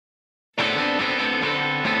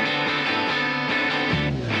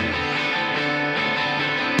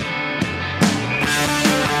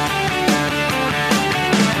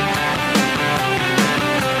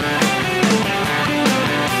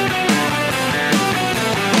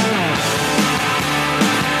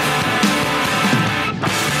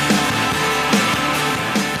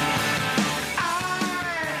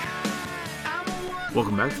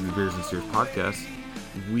back to the Beers and Steers podcast,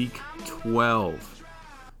 week 12.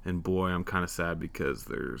 And boy, I'm kind of sad because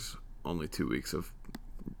there's only 2 weeks of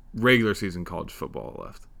regular season college football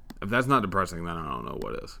left. If that's not depressing, then I don't know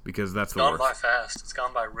what is, because that's the worst. It's gone by fast. It's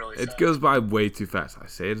gone by really fast. It goes by way too fast. I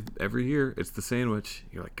say it every year. It's the sandwich.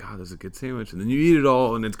 You're like, God, this is a good sandwich. And then you eat it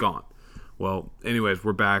all, and it's gone. Well, anyways,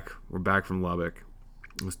 we're back. We're back from Lubbock.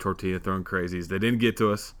 It was tortilla throwing crazies. They didn't get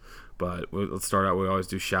to us, but let's start out. We always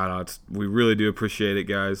do shout-outs. We really do appreciate it,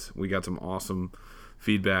 guys. We got some awesome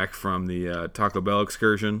feedback from the Taco Bell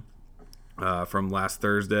excursion from last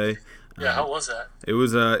Thursday. Yeah, how was that? It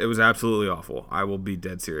was absolutely awful. I will be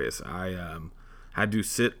dead serious. I had to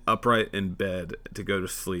sit upright in bed to go to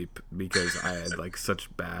sleep because I had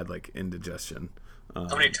such bad indigestion.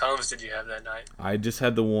 How many Tums did you have that night? I just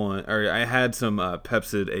had I had some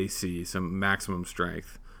Pepcid AC, some maximum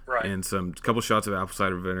strength, right, and some couple shots of apple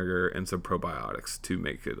cider vinegar and some probiotics to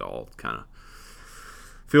make it all kind of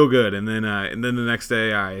feel good. And then the next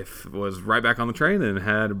day I was right back on the train and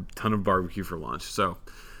had a ton of barbecue for lunch. So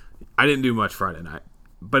I didn't do much Friday night.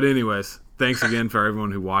 But anyways, thanks again for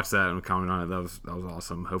everyone who watched that and commented on it. That was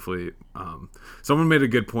awesome. Hopefully, someone made a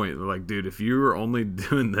good point. They're like, dude, if you were only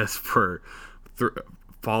doing this for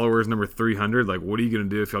followers number 300, what are you going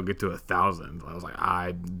to do if y'all get to 1,000? I was like,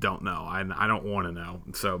 I don't know. I don't want to know.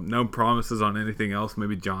 So no promises on anything else.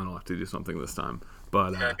 Maybe John will have to do something this time.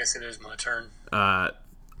 But yeah, I guess it is my turn.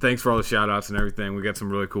 Thanks for all the shout-outs and everything. We got some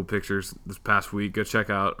really cool pictures this past week. Go check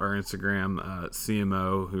out our Instagram,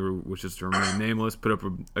 CMO, which is to remain nameless, put up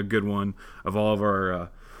a good one of all of our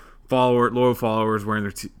loyal followers wearing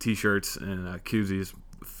their T-shirts and koozies,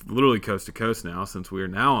 literally coast to coast now, since we are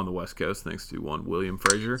now on the West Coast, thanks to one William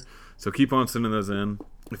Frazier. So keep on sending those in.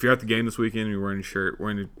 If you're at the game this weekend and you're wearing a shirt,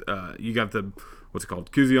 you got the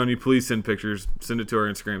koozie on you, please send pictures. Send it to our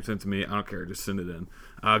Instagram. Send it to me. I don't care. Just send it in.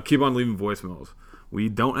 Keep on leaving voicemails. We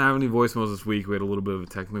don't have any voicemails this week. We had a little bit of a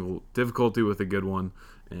technical difficulty with a good one,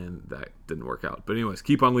 and that didn't work out. But anyways,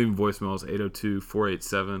 keep on leaving voicemails,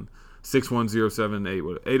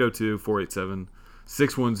 802-487-6107,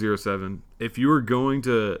 802-487-6107. If you are going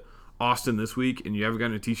to Austin this week and you haven't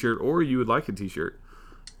gotten a T-shirt or you would like a T-shirt,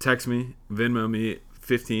 text me, Venmo me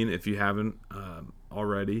 15 if you haven't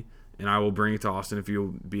already, and I will bring it to Austin if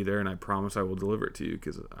you'll be there, and I promise I will deliver it to you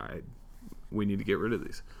because we need to get rid of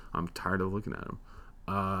these. I'm tired of looking at them.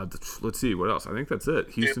 Let's see, what else? I think that's it.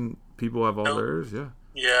 Houston people have all theirs, yeah.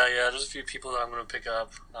 Yeah, there's a few people that I'm going to pick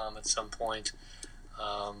up at some point.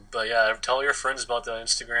 But yeah, tell your friends about the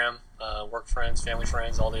Instagram, work friends, family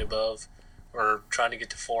friends, all the above. We're trying to get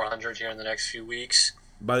to 400 here in the next few weeks.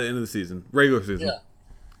 By the end of the season, regular season.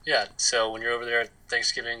 Yeah. So when you're over there at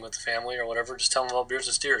Thanksgiving with the family or whatever, just tell them about Beers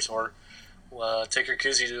and Steers, or take your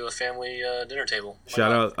koozie to a family dinner table.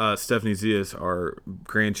 Shout out Stephanie Zias, our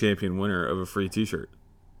grand champion winner of a free T-shirt.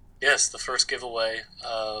 Yes, the first giveaway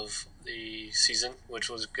of the season,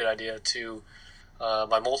 which was a good idea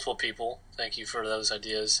by multiple people. Thank you for those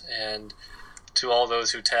ideas. And to all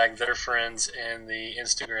those who tagged their friends in the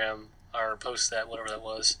Instagram or post that, whatever that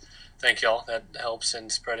was, thank y'all. That helps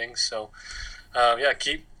in spreading. So,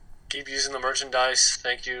 keep using the merchandise.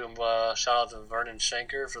 Thank you. Shout out to Vernon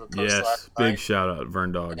Shanker for the post last night. Big shout out,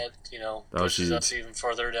 Vern Dog. That pushes us even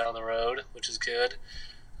further down the road, which is good.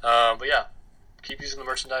 But yeah, keep using the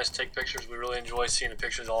merchandise. Take pictures. We really enjoy seeing the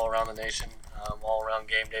pictures all around the nation, all around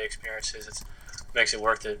game day experiences. It makes it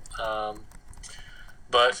worth it.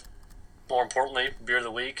 But more importantly, beer of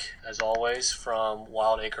the week, as always, from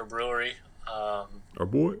Wild Acre Brewery. Our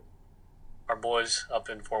boys up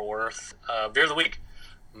in Fort Worth. Beer of the week,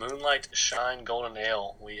 Moonlight Shine Golden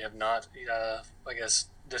Ale. We have not,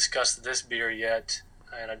 discussed this beer yet,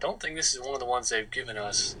 and I don't think this is one of the ones they've given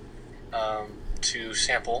us to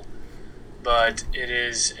sample, but it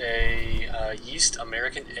is a yeast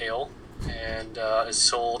American ale, and is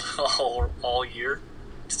sold all year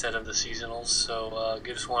instead of the seasonals, so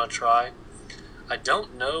give us one a try. I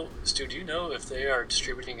don't know, Stu, do you know if they are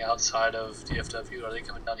distributing outside of DFW? Are they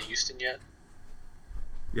coming down to Houston yet?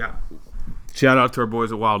 Yeah. Shout out to our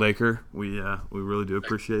boys at Wild Acre. We really do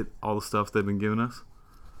appreciate all the stuff they've been giving us.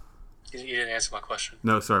 You didn't answer my question.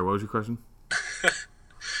 No, sorry. What was your question?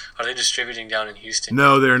 Are they distributing down in Houston?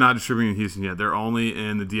 No, they're not distributing in Houston yet. They're only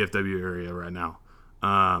in the DFW area right now.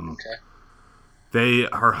 Okay. They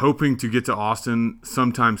are hoping to get to Austin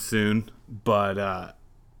sometime soon, but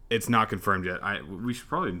it's not confirmed yet. We should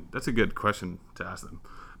probably. That's a good question to ask them.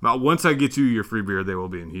 But once I get you your free beer, they will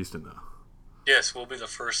be in Houston, though. Yes, we'll be the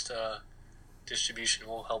first distribution.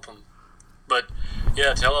 We'll help them. But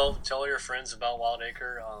yeah, tell your friends about Wild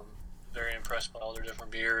Acre. Very impressed by all their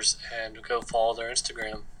different beers, and go follow their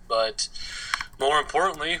Instagram. But more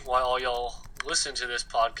importantly, while y'all listen to this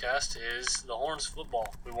podcast is the Horns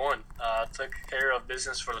football. We won. Took care of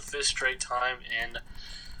business for the fifth straight time in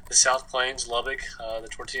the South Plains, Lubbock. The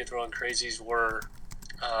tortilla throwing crazies were,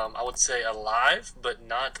 I would say, alive, but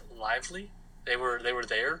not lively. They were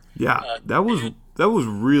there. Yeah, that was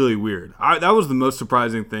really weird. That was the most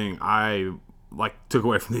surprising thing I took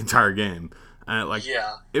away from the entire game.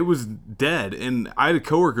 It was dead, and I had a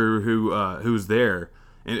coworker who was there,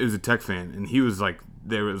 and it was a Tech fan, and he was like,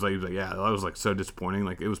 yeah, that was like so disappointing.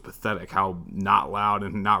 Like, it was pathetic how not loud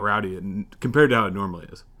and not rowdy compared to how it normally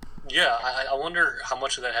is. Yeah, I wonder how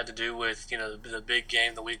much of that had to do with the big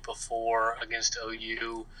game the week before against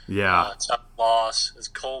OU. Yeah, tough loss. It's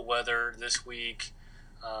cold weather this week.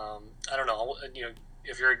 I don't know.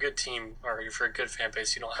 If you're a good team or if you're a good fan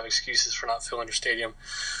base, you don't have excuses for not filling your stadium,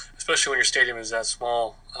 especially when your stadium is that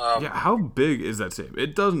small. how big is that stadium?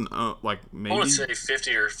 It doesn't maybe. I want to say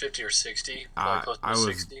 50 or 60. Close to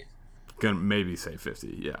 60. Gonna maybe say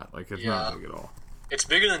 50. Yeah, it's not big at all. It's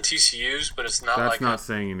bigger than TCU's, but it's not That's like. That's not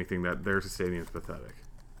saying anything. That their stadium's pathetic.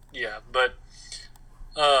 Yeah, but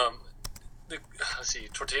let's see,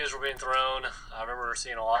 tortillas were being thrown. I remember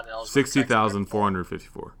seeing a lot.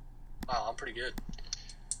 60,454. Wow, I'm pretty good.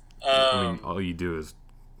 All you do is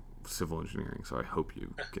civil engineering, so I hope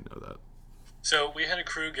you can know that. So we had a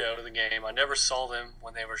crew go to the game. I never saw them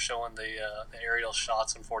when they were showing the aerial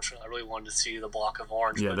shots. Unfortunately, I really wanted to see the block of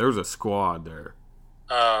orange. Yeah, there was a squad there.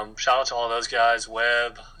 Shout out to all those guys: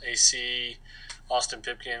 Webb, AC, Austin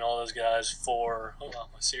Pipkin, all those guys for. Oh wow,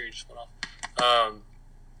 my Siri just went off.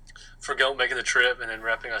 For making the trip and then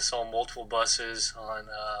repping. I saw multiple buses on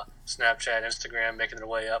Snapchat, Instagram, making their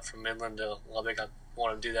way up from Midland to Lubbock. I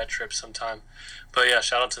want to do that trip sometime. But yeah,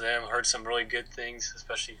 shout out to them. Heard some really good things,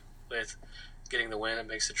 especially with getting the win. It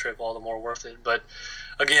makes the trip all the more worth it. But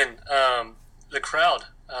again, the crowd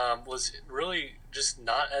was really just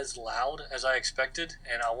not as loud as I expected,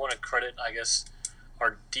 and I want to credit, I guess,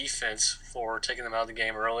 our defense for taking them out of the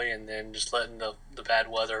game early and then just letting the bad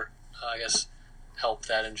weather, I guess, help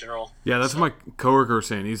that in general. Yeah, that's what my coworker was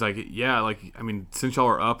saying. He's like, yeah, since y'all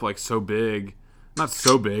are up so big, not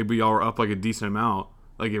so big, but y'all are up a decent amount,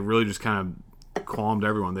 it really just kind of calmed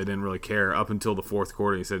everyone. They didn't really care up until the fourth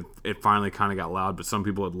quarter. He said it finally kind of got loud, but some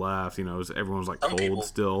people had left. Everyone was cold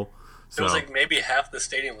still. So, it was maybe half the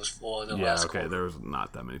stadium was full in the last quarter. There was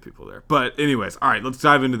not that many people there. But anyways, all right, let's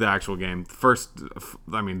dive into the actual game. First,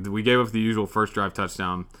 we gave up the usual first drive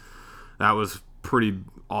touchdown. That was pretty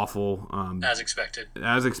awful. As expected.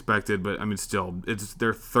 But still, it's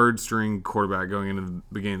their third string quarterback going into the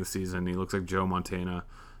beginning of the season. He looks like Joe Montana.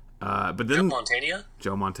 But then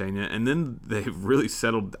Joe Montana, and then they really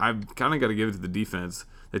settled. I've kind of got to give it to the defense.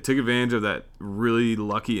 They took advantage of that really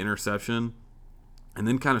lucky interception, and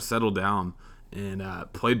then kind of settled down and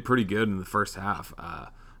played pretty good in the first half.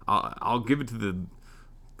 I'll give it to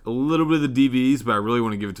a little bit of the DBs, but I really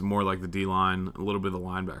want to give it to more the D-line, a little bit of the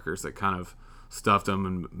linebackers that kind of stuffed them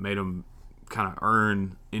and made them kind of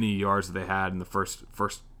earn any yards that they had in the first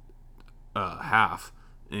half.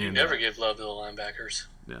 And, you never give love to the linebackers.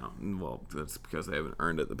 Yeah, well, that's because they haven't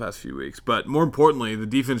earned it the past few weeks. But more importantly, the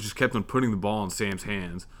defense just kept on putting the ball in Sam's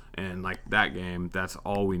hands. And that game, that's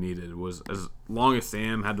all we needed. Was as long as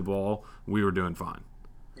Sam had the ball, we were doing fine.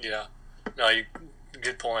 Yeah. No,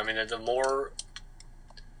 good point. The more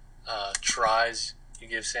tries you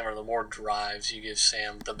give Sam, or the more drives you give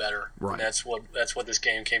Sam, the better. Right. And that's what this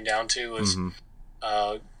game came down to, was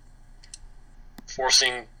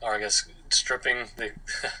forcing, or I guess stripping the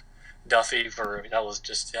Duffy for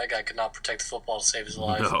that guy could not protect the football to save his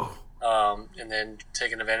life. No. And then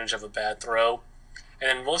taking advantage of a bad throw. And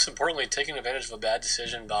then most importantly, taking advantage of a bad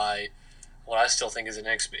decision by what I still think is an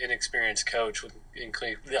inexperienced coach in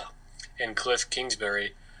Cliff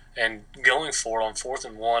Kingsbury, and going for it on 4th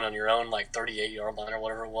and 1 on your own 38-yard line or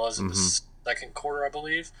whatever it was in the second quarter, I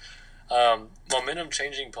believe. Momentum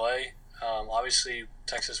changing play. Obviously,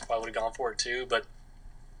 Texas probably would have gone for it too, but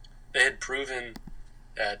they had proven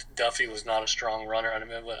that Duffy was not a strong runner. I don't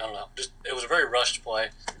know. It was a very rushed play,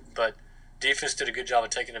 but defense did a good job of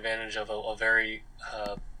taking advantage of a very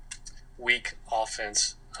weak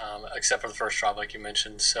offense, except for the first drive, like you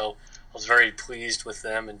mentioned. So I was very pleased with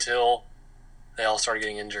them until they all started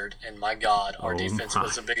getting injured. And my God, our defense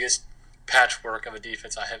was the biggest patchwork of a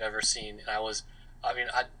defense I have ever seen. And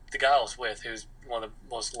the guy I was with, who's one of the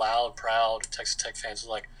most loud, proud Texas Tech fans, was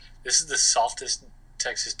like, this is the softest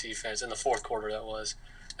Texas defense in the fourth quarter that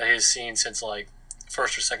he has seen since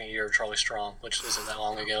first or second year of Charlie Strong, which isn't that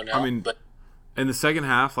long ago now. But in the second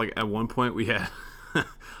half, at one point we had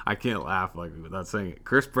I can't laugh without saying it.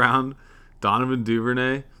 Chris Brown, Donovan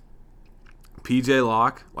Duvernay, PJ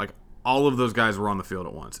Locke, all of those guys were on the field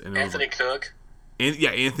at once. And Anthony Cook.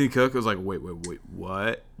 Anthony Cook was like, wait,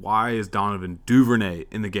 what? Why is Donovan Duvernay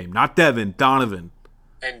in the game? Not Devin, Donovan.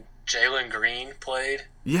 And Jalen Green played.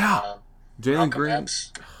 Yeah. Jalen Green.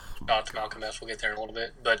 Epps. Malcolm Epps. We'll get there in a little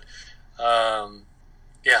bit. But,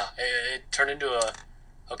 it turned into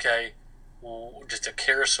just a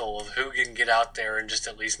carousel of who can get out there and just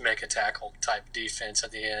at least make a tackle type defense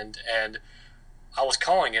at the end. And I was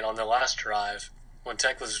calling it on the last drive when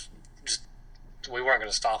Tech was just, we weren't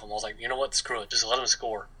going to stop them. I was like, you know what, screw it, just let them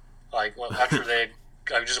score. Like, after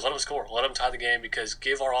just let them score, let them tie the game, because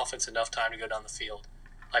give our offense enough time to go down the field.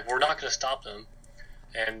 Like, we're not going to stop them.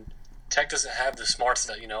 And Tech doesn't have the smarts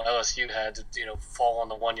that, LSU had to, fall on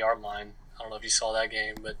the 1 yard line. I don't know if you saw that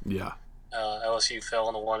game, but yeah, LSU fell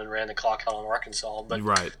on the one and ran the clock out on Arkansas. But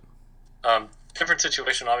right, different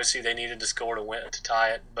situation. Obviously, they needed to score to tie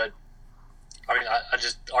it. But I mean,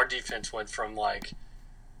 our defense went from like,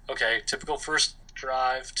 okay, typical first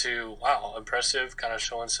drive to wow, impressive, kind of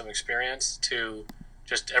showing some experience, to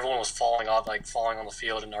just everyone was falling on the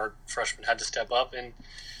field, and our freshmen had to step up. And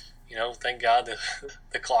thank God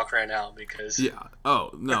the clock ran out, because yeah.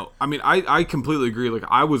 Oh no, I mean, I completely agree. Like,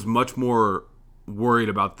 I was much more worried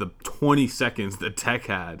about the 20 seconds that Tech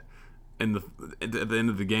had at the end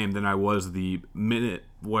of the game than I was the minute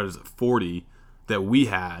 40 that we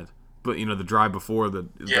had. But the drive before the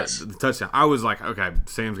touchdown, I was like, okay,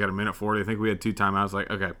 Sam's got a minute 40. I think we had 2 timeouts. Like,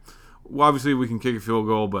 okay, well, obviously we can kick a field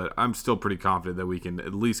goal, but I'm still pretty confident that we can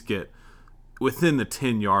at least get within the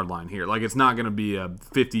 10-yard line here. Like, it's not going to be a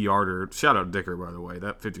 50-yarder. Shout out Dicker, by the way,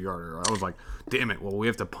 that 50-yarder. I was like, damn it, well, we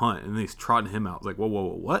have to punt, and then he's trotting him out. I was like, whoa,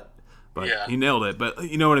 what? But he nailed it.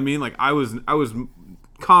 But you know what I mean? Like, I was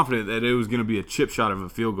confident that it was going to be a chip shot of a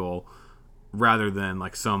field goal, rather than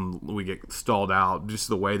like we get stalled out, just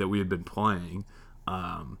the way that we had been playing.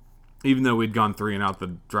 Even though we'd gone 3 and out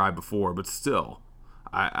the drive before, but still,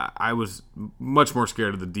 I was much more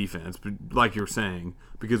scared of the defense, like you were saying,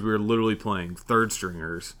 because we were literally playing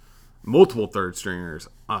multiple third stringers,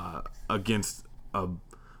 against a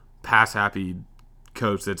pass happy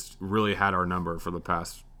coach that's really had our number for the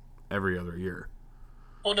past every other year.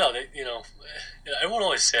 Well, no, everyone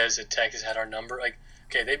always says that Tech has had our number. Like,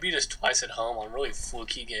 okay, they beat us twice at home on really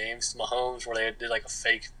fluky games. Mahomes, where they did like a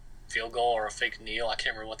fake field goal or a fake kneel. I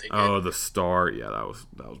can't remember what they did. Oh, the start. Yeah, that was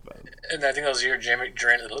bad. And I think that was the year Jeremy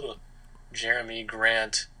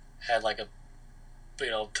Grant had like a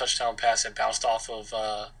touchdown pass that bounced off of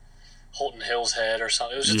Holton Hill's head or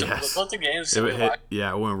something. It was just both the games. It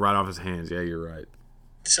went right off his hands. Yeah, you're right.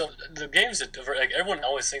 So the games that everyone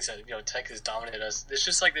always thinks that Tech has dominated us. It's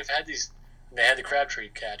just like they had the Crabtree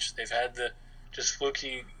catch. They've had the just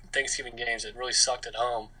fluky Thanksgiving games that really sucked at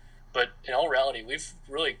home. But in all reality, we've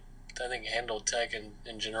really, I think, handled Tech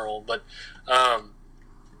in general. But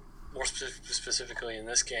more specifically in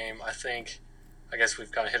this game, I guess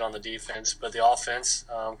we've kind of hit on the defense. But the offense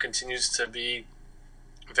continues to be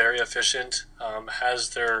very efficient. Had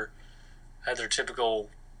their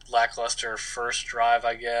typical lackluster first drive,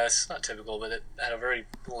 I guess. Not typical, but it had a very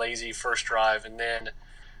lazy first drive. And then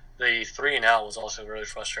the 3 and out was also really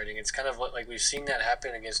frustrating. It's kind of like we've seen that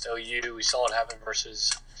happen against OU. We saw it happen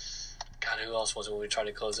versus, God, who else was it when we tried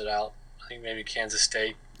to close it out? I think maybe Kansas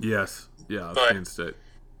State. Yes. Yeah, Kansas State.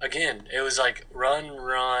 Again, it was like run,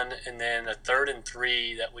 and then a 3rd and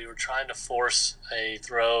 3 that we were trying to force a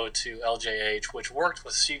throw to LJH, which worked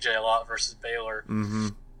with CJ a lot versus Baylor. Mm-hmm.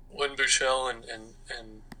 When Buechele and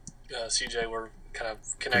CJ were kind of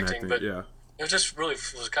connecting. But yeah. It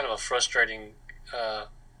was kind of a frustrating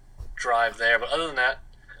drive there. But other than that,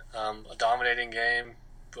 a dominating game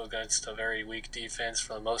against a very weak defense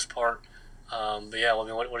for the most part. But yeah, I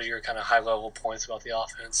mean, what are your kind of high-level points about the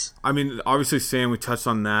offense? I mean, obviously, Sam, we touched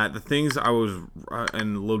on that. The things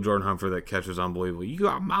and Lil Jordan Humphrey, that catch was unbelievable. You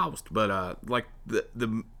got moused. But, like,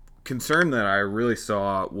 the concern that I really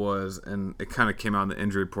saw was, and it kind of came out in the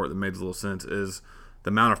injury report that made a little sense, is the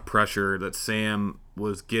amount of pressure that Sam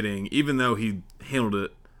was getting. Even though he handled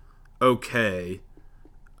it okay,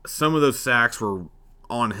 some of those sacks were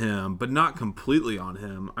on him, but not completely on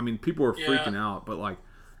him. I mean, people were freaking out, but, like,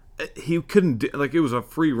 he couldn't, like, it was a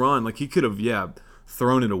free run. Like, he could have,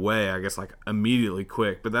 thrown it away, I guess, like, immediately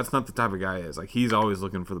quick. But that's not the type of guy he is. Like, he's always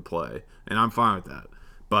looking for the play, and I'm fine with that.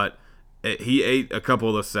 But he ate a couple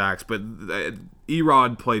of those sacks. But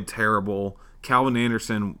Erod played terrible. Calvin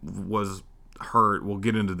Anderson was hurt. We'll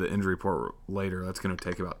get into the injury report later. That's going to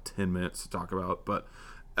take about 10 minutes to talk about. But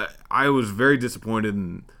I was very disappointed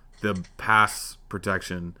in the pass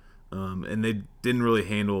protection, and they didn't really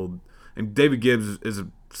handle. And David Gibbs is a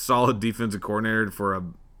solid defensive coordinator for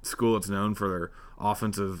school that's known for their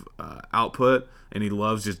offensive output, and he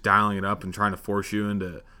loves just dialing it up and trying to force you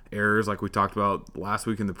into errors like we talked about last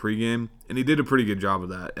week in the pregame. And he did a pretty good job of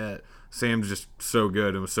that. Sam's just so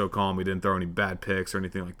good and was so calm. He didn't throw any bad picks or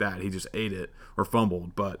anything like that. He just ate it or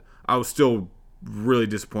fumbled. But I was still really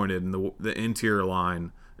disappointed in the interior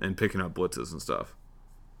line and picking up blitzes and stuff.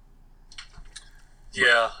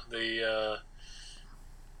 Yeah, the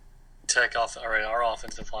our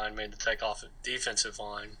offensive line made the Tech defensive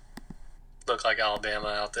line look like Alabama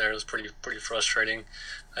out there. It was pretty frustrating.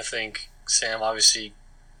 I think Sam, obviously,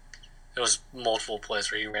 there was multiple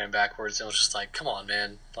plays where he ran backwards and it was just like, come on,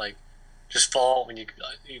 man, like just fall. When you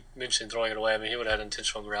mentioned throwing it away, I mean, he would have had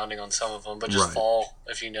intentional grounding on some of them, but just fall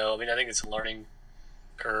if you know. I mean, I think it's a learning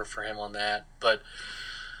curve for him on that, but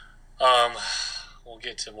we'll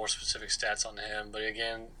get to more specific stats on him. But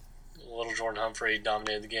again, little Jordan Humphrey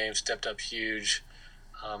dominated the game, stepped up huge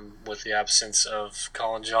with the absence of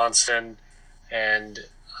Colin Johnson, and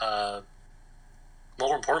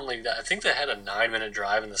more importantly, I think they had a 9-minute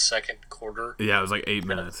drive in the second quarter. Yeah, it was like 8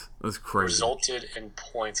 minutes. It was crazy. Resulted in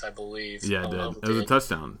points, I believe. Yeah, it did. It was a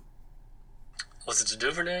touchdown. Was it the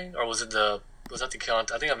Duvernay or was that the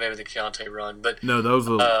Keontae? I think I maybe the Keontae run, but no, that was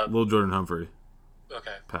the little Jordan Humphrey.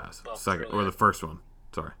 Okay. Pass. Well, second or the first one.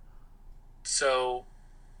 Sorry. So,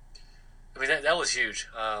 I mean that was huge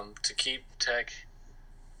to keep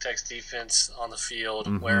Tech's defense on the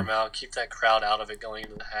field, wear them out, keep that crowd out of it going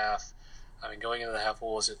into the half. I mean, going into the half,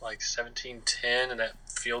 what was it, like 17-10, and that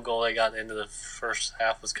field goal they got into the first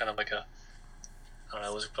half was kind of like I don't know,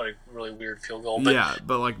 it was probably a really weird field goal. But, yeah,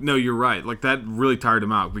 but like, no, you're right. Like, that really tired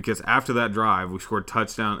him out because after that drive, we scored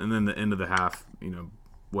touchdown, and then the end of the half,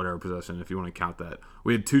 whatever possession, if you want to count that.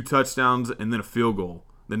 We had 2 touchdowns and then a field goal.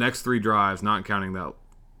 The next 3 drives, not counting that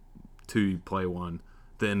 2-play one,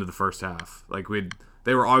 the end of the first half. Like,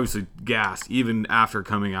 they were obviously gassed even after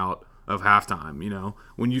coming out of halftime.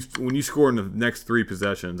 When you score in the next 3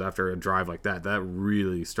 possessions after a drive like that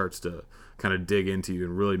really starts to kind of dig into you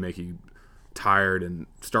and really make you tired and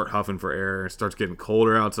start huffing for air. It starts getting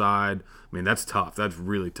colder outside. I mean, that's tough. That's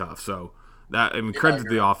really tough. So credit to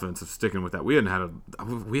the offense of sticking with that. We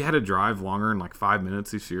had a drive longer than like 5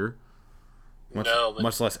 minutes this year.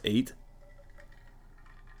 Much less 8.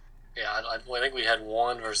 Yeah, I think we had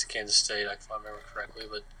 1 versus Kansas State, if I remember correctly,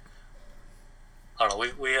 but I don't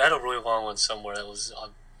know. We had a really long one somewhere that was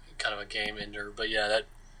kind of a game ender. But yeah, let's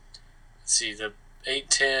see, the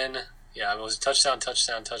 8-10, yeah, it was touchdown,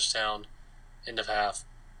 end of half,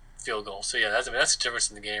 field goal. So yeah, that's the difference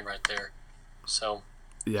in the game right there. So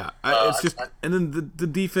yeah, and then the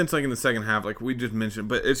defense, like in the second half, like we just mentioned,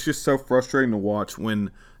 but it's just so frustrating to watch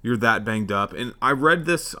when you're that banged up. And I read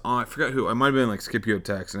this on, I forgot who, it might have been like Scipio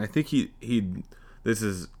Tex, and I think he this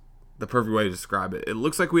is the perfect way to describe it. It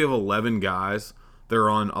looks like we have 11 guys. They're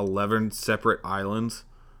on 11 separate islands,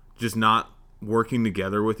 just not working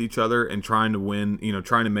together with each other and trying to win,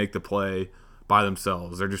 trying to make the play by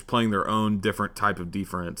themselves. They're just playing their own different type of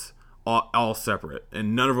defense, all separate.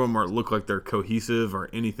 And none of them look like they're cohesive or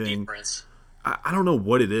anything. I don't know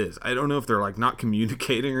what it is. I don't know if they're like not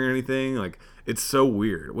communicating or anything. Like, it's so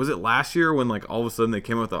weird. Was it last year when like all of a sudden they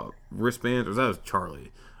came out with a wristband? Or was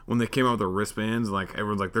Charlie? When they came out with the wristbands, like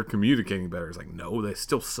everyone's like, they're communicating better. It's like, no, they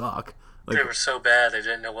still suck. Like, they were so bad they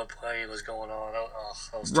didn't know what play was going on.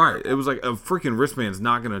 That was right. It was like a freaking wristband's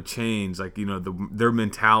not going to change, like, their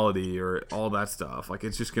mentality or all that stuff. Like,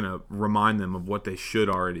 it's just going to remind them of what they should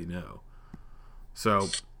already know. So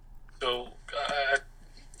I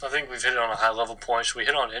think we've hit it on a high level point. Should we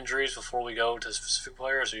hit on injuries before we go to specific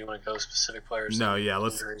players, or you want to go specific players? No, yeah,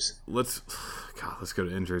 let's go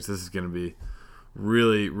to injuries. This is going to be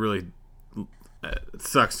really, really it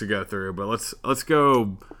sucks to go through, but let's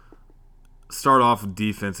go. Start off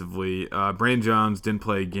defensively. Brandon Jones didn't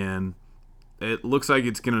play again. It looks like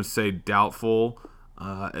it's going to say doubtful.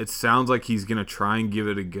 It sounds like he's going to try and give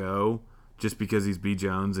it a go just because he's B.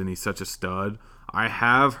 Jones and he's such a stud. I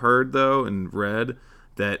have heard, though, and read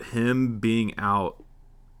that him being out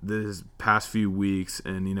this past few weeks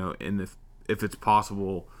and, and if it's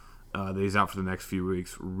possible that he's out for the next few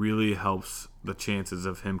weeks, really helps the chances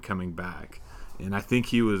of him coming back. And I think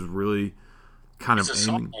he was really kind of aiming.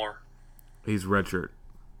 Sophomore. He's redshirt.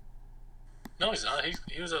 No, he's not.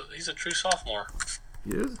 He's a true sophomore.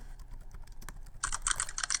 He is?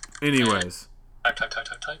 Anyways.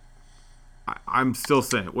 Type. I'm still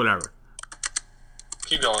saying it. Whatever.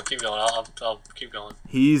 Keep going. I'll keep going.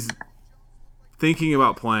 He's thinking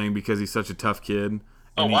about playing because he's such a tough kid.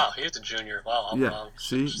 Oh, wow. He's a junior. Wow. Yeah.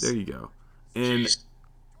 See? There you go. And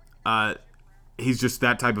he's just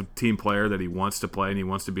that type of team player that he wants to play and he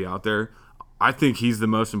wants to be out there. I think he's the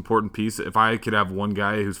most important piece. If I could have one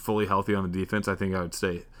guy who's fully healthy on the defense, I think I would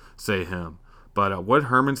say him. But what did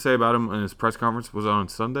Herman say about him in his press conference? Was it on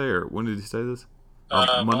Sunday, or when did he say this?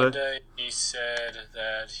 Monday, he said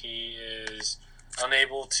that he is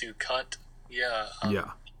unable to cut. Yeah.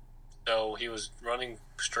 Yeah. So he was running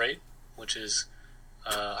straight, which is,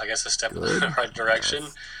 I guess, a step in the right direction.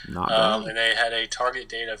 Not bad. And they had a target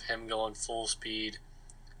date of him going full speed,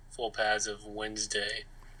 full pads of Wednesday.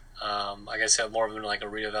 I guess have more of like a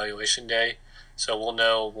reevaluation day. So we'll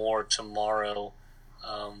know more tomorrow.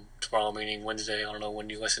 Tomorrow meaning Wednesday. I don't know when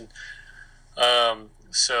you listen.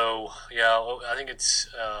 So yeah, I think it's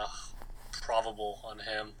probable on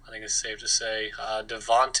him. I think it's safe to say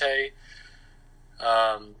Devontae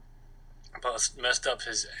messed up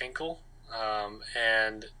his ankle,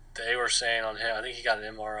 and they were saying on him. I think he got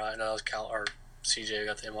an MRI. No, that was CJ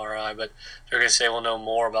got the MRI, but they're going to say we'll know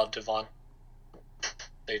more about Devontae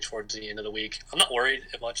towards the end of the week. I'm not worried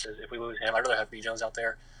as much as if we lose him. I'd rather have B. Jones out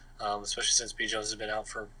there, especially since B. Jones has been out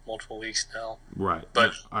for multiple weeks now. Right.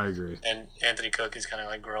 But I agree. And Anthony Cook is kind of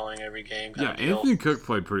like growing every game. Yeah, Anthony Cook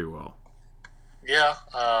played pretty well. Yeah.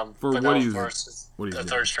 For but what he's the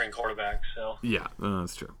third string quarterback. So yeah,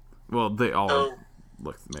 that's true. Well, they all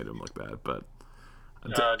made him look bad, but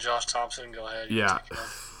Josh Thompson, go ahead. Yeah.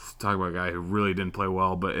 Talk about a guy who really didn't play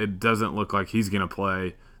well, but it doesn't look like he's going to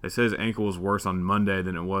play. They say his ankle was worse on Monday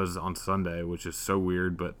than it was on Sunday, which is so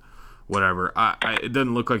weird, but whatever. It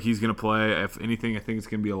doesn't look like he's going to play. If anything, I think it's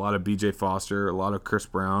going to be a lot of B.J. Foster, a lot of Chris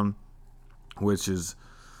Brown, which is,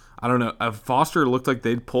 I don't know. Foster looked like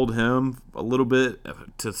they'd pulled him a little bit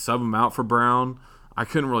to sub him out for Brown. I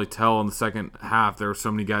couldn't really tell in the second half. There were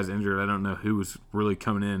so many guys injured. I don't know who was really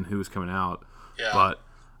coming in, who was coming out. Yeah. But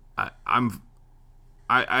at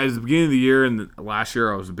the beginning of the year and last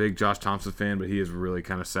year, I was a big Josh Thompson fan, but he has really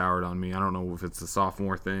kind of soured on me. I don't know if it's the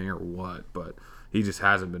sophomore thing or what, but he just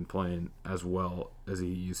hasn't been playing as well as he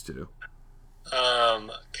used to.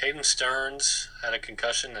 Caden Stearns had a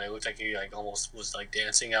concussion, and it looked like he almost was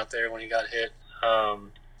dancing out there when he got hit.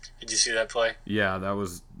 Did you see that play? Yeah, that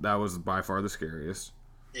was by far the scariest.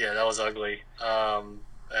 Yeah, that was ugly.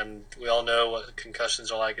 And we all know what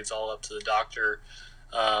concussions are like. It's all up to the doctor.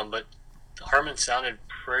 But Harmon sounded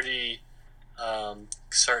pretty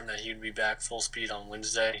certain that he would be back full speed on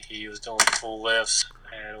Wednesday. He was doing full lifts,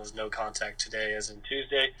 and it was no contact today as in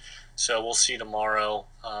Tuesday. So we'll see tomorrow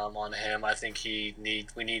on him. I think we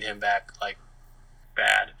need him back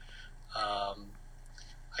bad. I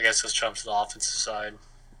guess this trumps the offensive side.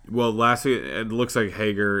 Well, lastly, it looks like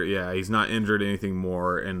Hager, yeah, he's not injured anything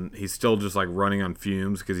more, and he's still just running on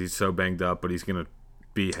fumes because he's so banged up, but he's going to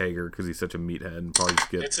be Hager because he's such a meathead and probably just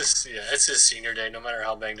get... It's his senior day. No matter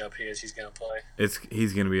how banged up he is, he's going to play.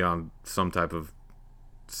 He's going to be on some type of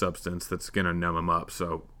substance that's going to numb him up,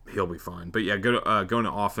 so he'll be fine. But yeah, going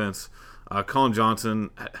to offense, Colin Johnson,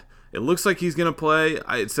 it looks like he's going to play.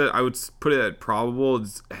 I would put it at probable.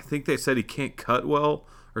 I think they said he can't cut well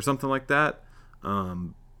or something like that.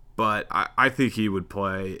 But I think he would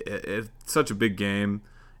play. It's such a big game,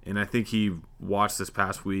 and I think he watched this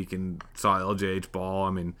past week and saw LJH ball.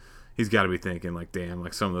 I mean, he's got to be thinking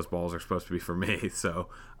damn, some of those balls are supposed to be for me. So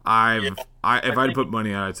if I had to put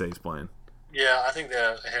money on, I'd say he's playing. Yeah, I think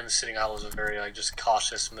that him sitting out was a very just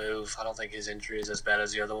cautious move. I don't think his injury is as bad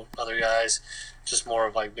as the other guys. Just more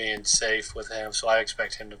of being safe with him. So I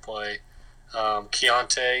expect him to play.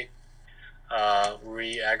 Keontae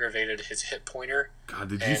re-aggravated his hip pointer. God,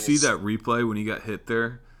 did you see that replay when he got hit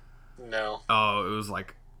there? No. Oh, it was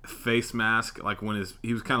face mask, when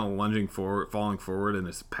he was kind of lunging forward, falling forward, and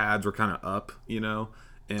his pads were kind of up, and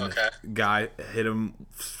okay. The guy hit him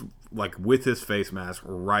with his face mask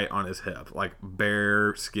right on his hip,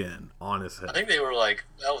 bare skin on his hip. I think they were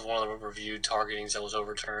that was one of the reviewed targetings that was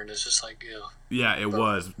overturned. It's just ew. Yeah, it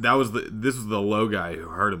was. This was the low guy who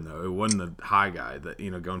hurt him though. It wasn't the high guy that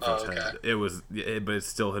going for his head. It was, but it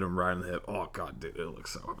still hit him right on the hip. Oh God, dude, it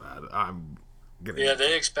looks so bad. Yeah,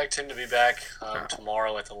 they expect him to be back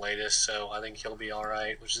tomorrow at the latest, so I think he'll be all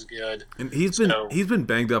right, which is good. And he's been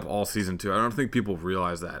banged up all season too. I don't think people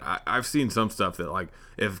realize that. I've seen some stuff that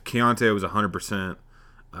if Keontae was 100%,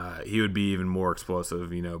 he would be even more explosive.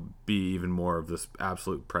 Be even more of this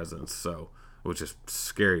absolute presence. So, which is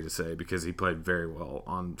scary to say because he played very well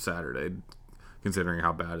on Saturday, considering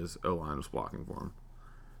how bad his O-line was blocking for him.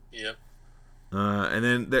 Yep. And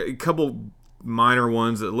then there a couple minor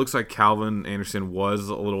ones. It looks like Calvin Anderson was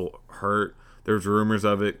a little hurt. There was rumors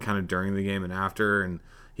of it kind of during the game and after, and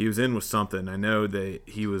he was in with something. I know that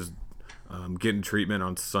he was getting treatment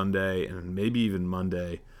on Sunday and maybe even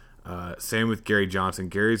Monday. Same with Gary Johnson.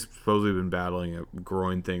 Gary's supposedly been battling a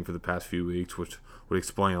groin thing for the past few weeks, which would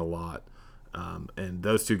explain a lot. And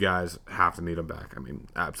those two guys have to need him back. I mean,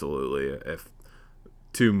 absolutely. If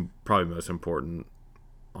two probably most important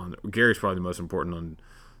on Gary's probably the most important on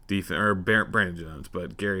defense, or Brandon Jones,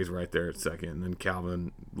 but Gary's right there at second, and then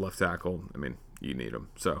Calvin left tackle. I mean, you need him.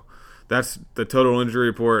 So that's the total injury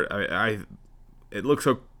report. It looks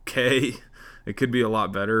okay. It could be a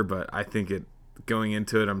lot better, but I think going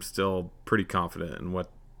into it, I'm still pretty confident in what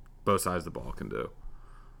both sides of the ball can do.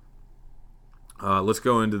 Let's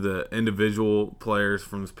go into the individual players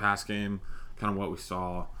from this past game, kind of what we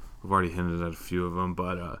saw. We've already hinted at a few of them,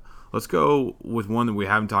 but let's go with one that we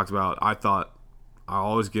haven't talked about. I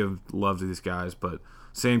always give love to these guys, but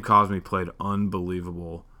Sam Cosmi played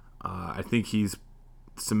unbelievable. I think he's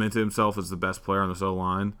cemented himself as the best player on this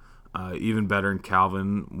O-line, even better than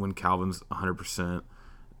Calvin when Calvin's 100%.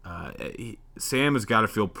 Sam has got to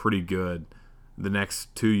feel pretty good the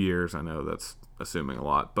next 2 years. I know that's assuming a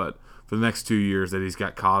lot, but for the next 2 years that he's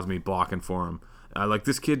got Cosmi blocking for him. Like,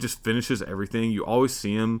 this kid just finishes everything. You always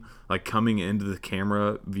see him like coming into the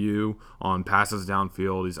camera view on passes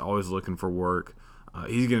downfield. He's always looking for work.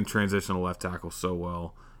 He's going to transition to left tackle so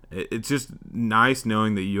well. It's just nice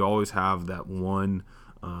knowing that you always have that one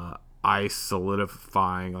ice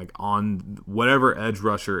solidifying, like on whatever edge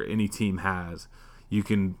rusher any team has. You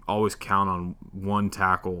can always count on one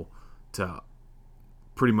tackle to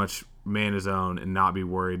pretty much man his own and not be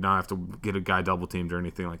worried, not have to get a guy double teamed or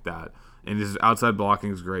anything like that. And his outside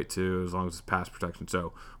blocking is great too, as long as it's pass protection.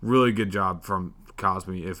 So really good job from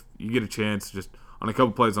Cosmi. If you get a chance, just on a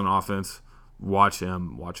couple plays on offense, watch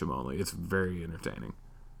him only. It's very entertaining.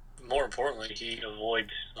 More importantly, he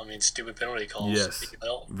avoids, stupid penalty calls. Yes,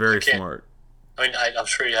 very smart. I'm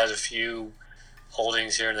sure he has a few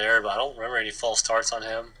holdings here and there, but I don't remember any false starts on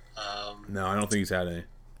him. No, I don't think he's had any.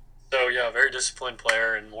 So, yeah, very disciplined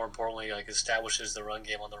player, and more importantly, like, establishes the run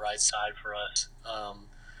game on the right side for us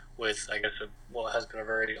with, I guess, what has been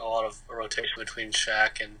a lot of a rotation between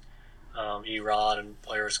Shaq and Erod, and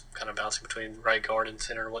players kind of bouncing between right guard and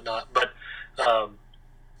center and whatnot. But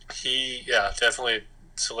he definitely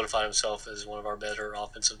solidified himself as one of our better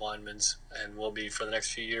offensive linemen and will be for the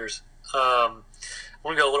next few years. I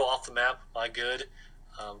want to go a little off the map, my good,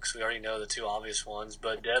 because we already know the two obvious ones.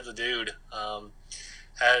 But Dev the Dude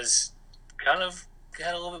has kind of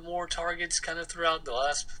had a little bit more targets kind of throughout the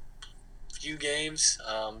last few games.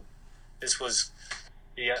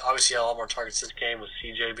 He obviously had a lot more targets this game with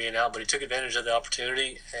CJ being out, but he took advantage of the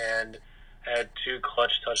opportunity and had two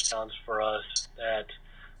clutch touchdowns for us that,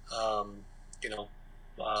 I'm trying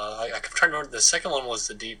to remember. The second one was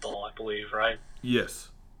the deep ball, I believe, right? Yes.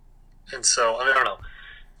 And so, I don't know.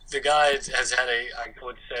 The guy has had I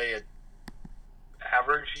would say, an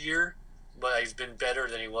average year, but he's been better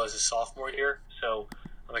than he was his sophomore year. So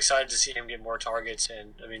I'm excited to see him get more targets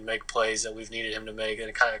and, make plays that we've needed him to make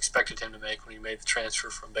and kind of expected him to make when he made the transfer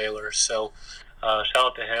from Baylor. So shout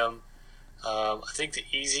out to him. I think the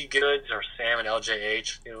easy goods are Sam and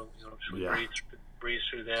LJH. Should we breeze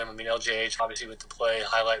through them? LJH obviously with the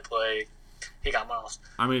highlight play, he got miles.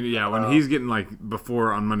 When he's getting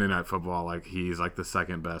before on Monday Night Football, he's the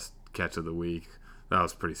second best catch of the week. That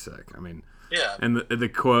was pretty sick. Yeah. And the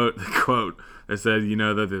quote that said,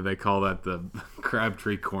 that they call that the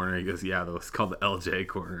Crabtree corner. He goes, yeah, it's called the LJ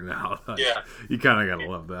corner now. Yeah. You kind of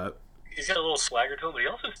gotta love that. He's got a little swagger to him, but he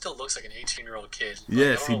also still looks like an 18-year-old kid.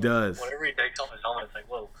 Yes, he does. Whenever he takes off his helmet, it's like,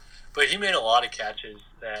 whoa. But he made a lot of catches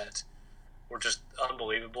that were just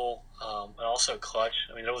unbelievable, and also clutch.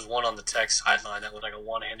 There was one on the Tech sideline that was like a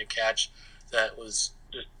one-handed catch that was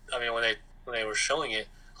just, when they were showing it,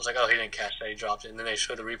 I was like, oh, he didn't catch that, he dropped it. And then they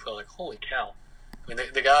showed the replay, I was like, holy cow.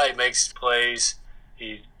 The guy makes plays,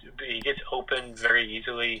 he gets open very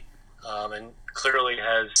easily, and clearly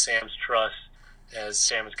has Sam's trust, as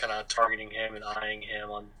Sam is kind of targeting him and eyeing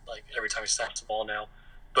him on every time he snaps the ball now.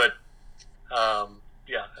 But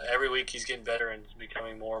every week he's getting better and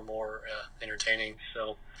becoming more and more entertaining.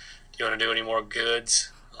 So, do you want to do any more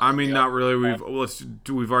goods? Not really.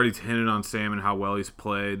 We've already hinted on Sam and how well he's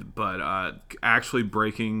played, but actually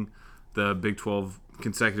breaking the Big 12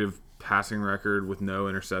 consecutive passing record with no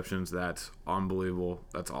interceptions, that's unbelievable.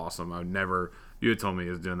 That's awesome. You had told me he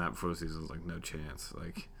was doing that before the season. I was like, no chance.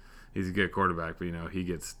 He's a good quarterback, but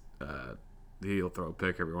he'll throw a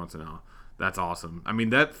pick every once in a while. That's awesome.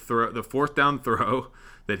 That throw, the fourth down throw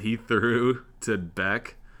that he threw to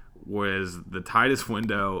Beck, was the tightest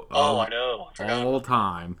window of all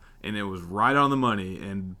time, and it was right on the money.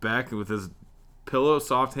 And Beck, with his pillow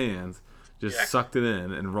soft hands, just sucked it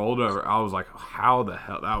in and rolled over. I was like, how the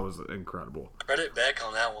hell? That was incredible. Credit Beck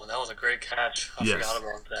on that one. That was a great catch. I forgot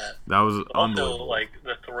about that. That was unbelievable. Also,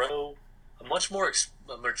 the throw a much more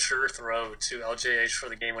mature throw to LJH for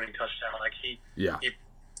the game-winning touchdown. Like Yeah.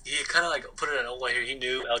 he kind of like put it in a way he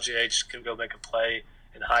knew LJH could go make a play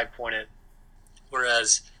and high point it.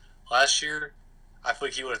 Whereas last year, I feel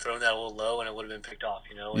like he would have thrown that a little low and it would have been picked off.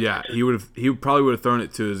 Yeah, he probably would have thrown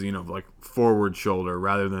it to his like forward shoulder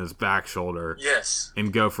rather than his back shoulder. Yes.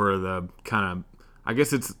 And go for the kind of, I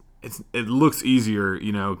guess it looks easier,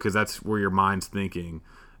 because that's where your mind's thinking.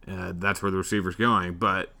 That's where the receiver's going.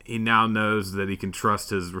 But he now knows that he can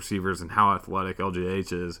trust his receivers and how athletic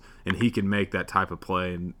LJH is, and he can make that type of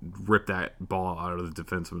play and rip that ball out of the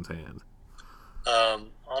defenseman's hand.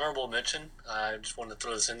 Honorable mention, I just wanted to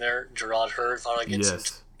throw this in there. Gerard Hurd thought I'd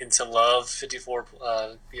get some love, 54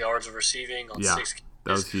 yards of receiving on 6 games.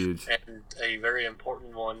 That was huge. And a very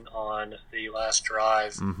important one on the last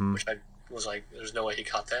drive, which I was like, there's no way he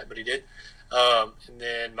caught that, but he did. And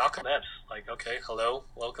then Malcolm Epps, like, okay, hello,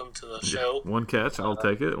 welcome to the show. One catch, I'll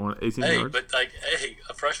take it. 18 yards. But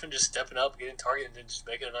a freshman just stepping up, getting targeted, and then just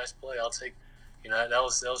making a nice play. I'll take. That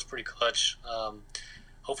was pretty clutch.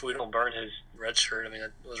 Hopefully we don't burn his red shirt. I mean,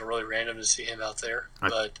 it was really random to see him out there.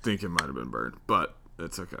 I think it might have been burned, but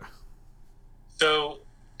it's okay. So,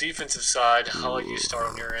 defensive side, I'll let you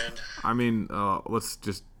start on your end. I mean, let's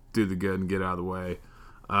just do the good and get out of the way.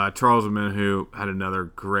 Charles Omenihu had another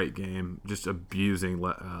great game, just abusing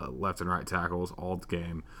left and right tackles all the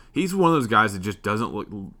game. He's one of those guys that just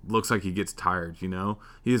looks like he gets tired,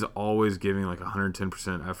 He is always giving like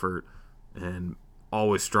 110% effort and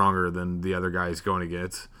always stronger than the other guy he's going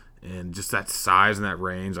against. And just that size and that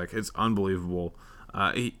range, like, it's unbelievable.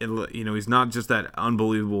 He's not just that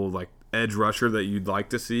unbelievable, like, edge rusher that you'd like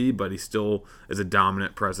to see, but he still is a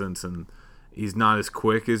dominant presence, and he's not as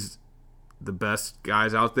quick as the best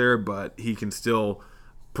guys out there, but he can still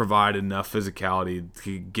provide enough physicality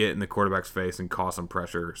to get in the quarterback's face and cause some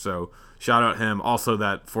pressure. So shout out him. Also,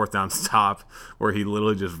 that 4th down stop where he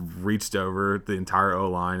literally just reached over the entire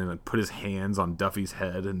O-line and then put his hands on Duffy's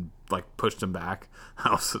head and like pushed him back.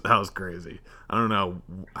 That was crazy. I don't know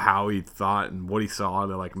how he thought and what he saw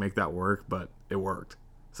to like make that work, but it worked.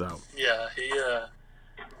 So yeah, he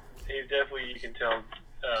definitely, you can tell,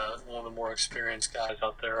 one of the more experienced guys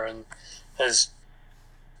out there, and has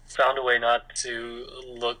found a way not to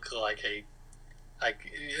look like I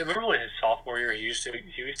remember when his sophomore year he used to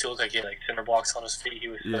look like he had like cinder blocks on his feet. He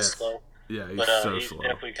was so slow. Yeah, he's slow.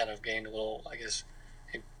 Definitely kind of gained a little, I guess,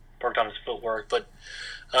 he worked on his footwork. But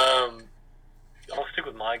I'll stick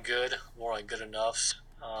with my good, more like good enoughs.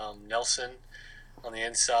 Nelson on the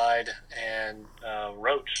inside, and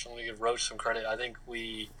Roach. Let me give Roach some credit. I think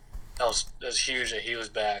that was huge that he was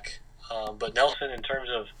back. But Nelson, in terms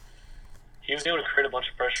of, he was able to create a bunch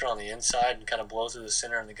of pressure on the inside and kind of blow through the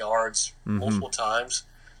center and the guards multiple times.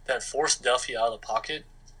 That forced Duffy out of the pocket,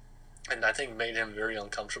 and I think made him very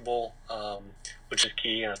uncomfortable, which is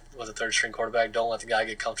key. With a third-string quarterback, don't let the guy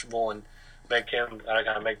get comfortable and make him kind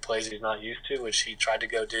of make plays he's not used to, which he tried to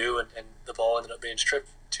go do, and the ball ended up being stripped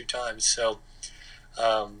 2 times. So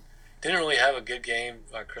didn't really have a good game,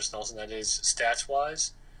 Chris Nelson, that is,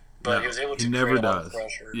 stats-wise. But he was able to create a lot of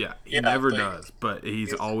pressure. Yeah, he never does. But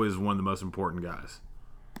he's always one of the most important guys.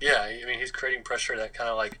 Yeah, I mean, he's creating pressure that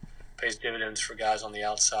kind of like pays dividends for guys on the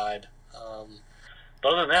outside.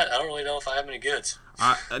 But other than that, I don't really know if I have any goods.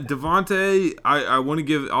 Devontae,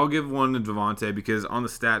 I'll give one to Devontae because on the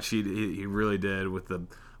stat sheet he really did with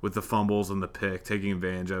the fumbles and the pick, taking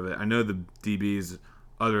advantage of it. I know the DBs,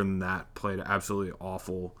 other than that, played absolutely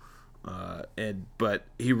awful. But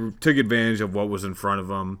he took advantage of what was in front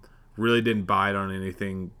of him. Really didn't bite on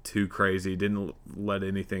anything too crazy. Didn't let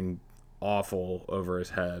anything awful over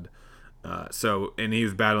his head. And he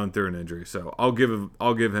was battling through an injury. So I'll give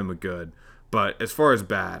him a good. But as far as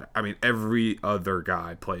bad, I mean, every other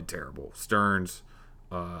guy played terrible. Stearns,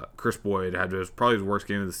 Chris Boyd had probably his worst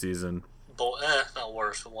game of the season. Not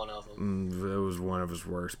worst, but one of them. It was one of his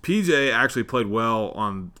worst. PJ actually played well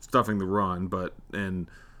on stuffing the run, but in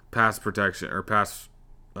pass protection or pass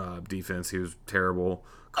defense, he was terrible.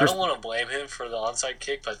 I don't want to blame him for the onside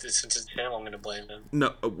kick, but since it's him, I'm going to blame him.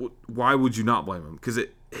 No, why would you not blame him? Because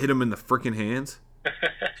it hit him in the freaking hands?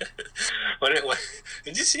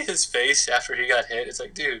 Did you see his face after he got hit? It's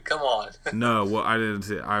like, dude, come on. No, well, I didn't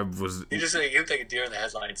see it. I was... You just like, you like a deer in the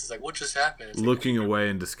headlights. It's like, what just happened? Looking away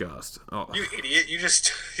in disgust. Oh. You idiot. You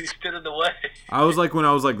stood in the way. I was like, when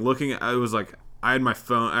I was like looking, I was like, I had my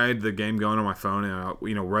phone. I had the game going on my phone, and I,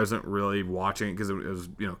 wasn't really watching it because it was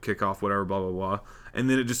kickoff, whatever, blah blah blah. And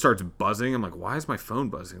then it just starts buzzing. I'm like, why is my phone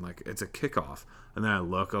buzzing? Like it's a kickoff. And then I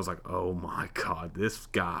look. I was like, oh my god, this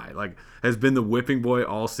guy has been the whipping boy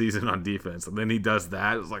all season on defense. And then he does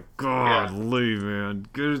that. It's like, God, leave, man,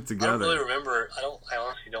 get it together. I don't really remember. I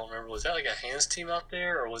honestly don't remember. Was that like a hands team out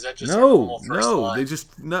there, or was that just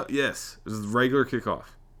Yes, it was a regular kickoff.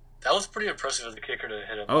 That was pretty impressive of the kicker to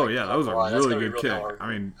hit him. Oh, yeah, that was a really good kick. Hard. I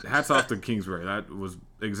mean, hats off to Kingsbury. That was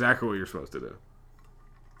exactly what you're supposed to do.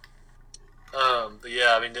 But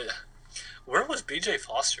yeah, I mean, where was B.J.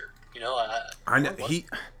 Foster? I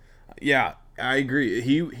agree.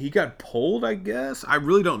 He got pulled, I guess. I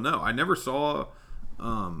really don't know. I never saw.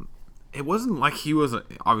 It wasn't like he was.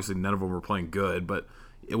 Obviously, none of them were playing good, but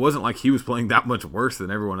it wasn't like he was playing that much worse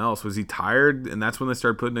than everyone else. Was he tired? And that's when they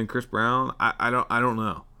started putting in Chris Brown. I don't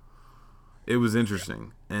know. It was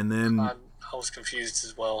interesting. And then I was confused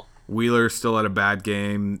as well. Wheeler still had a bad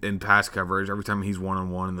game in pass coverage. Every time he's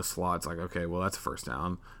one-on-one in the slot, it's like, okay, well, that's a first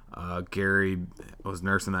down. Gary was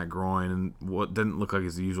nursing that groin and what didn't look like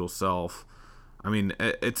his usual self. I mean,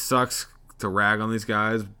 it sucks to rag on these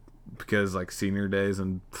guys because, senior days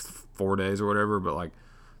and 4 days or whatever, but,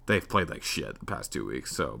 they've played like shit the past 2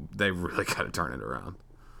 weeks, so they've really got to turn it around.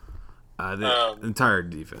 The entire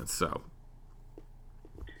defense, so...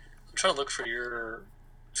 I'm trying to look for your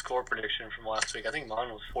score prediction from last week. I think mine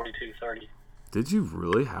was 42-30. Did you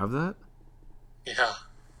really have that? Yeah.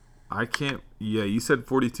 I can't... Yeah, you said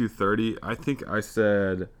 42-30. I think I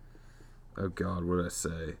said... Oh, God, what did I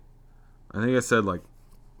say? I think I said, You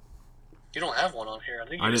don't have one on here.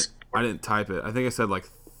 I didn't type it. I think I said,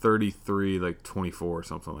 33, 24 or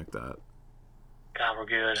something like that. God, we're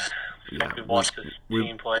good. Yeah, we watched this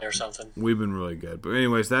team play or something. We've been really good. But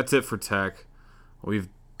anyways, that's it for Tech.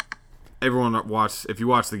 Everyone watch. If you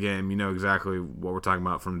watch the game, you know exactly what we're talking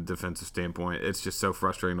about from a defensive standpoint. It's just so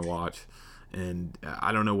frustrating to watch, and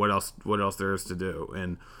I don't know what else there is to do.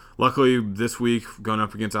 And luckily, this week going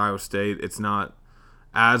up against Iowa State, it's not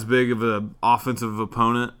as big of an offensive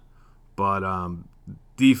opponent, but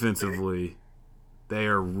defensively, they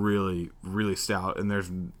are really, really stout. And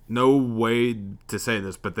there's no way to say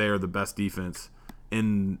this, but they are the best defense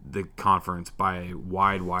in the conference by a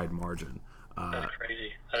wide margin. That's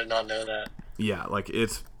crazy. I did not know that. Yeah,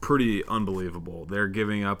 it's pretty unbelievable. They're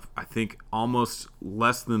giving up, I think, almost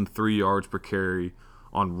less than 3 yards per carry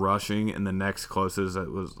on rushing, and the next closest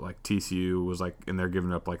it was TCU was and they're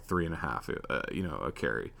giving up 3.5, a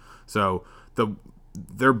carry. So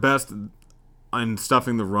they're best in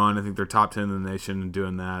stuffing the run. I think they're top 10 in the nation in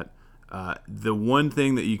doing that. The one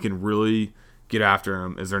thing that you can really get after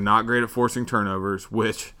them is they're not great at forcing turnovers,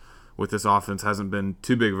 which with this offense hasn't been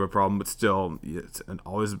too big of a problem, but still it's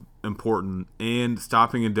always important. And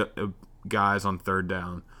stopping guys on third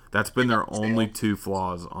down. That's been their only two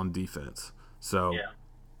flaws on defense. So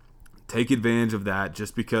take advantage of that.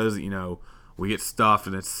 Just because, we get stuffed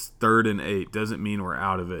and it's 3rd and 8 doesn't mean we're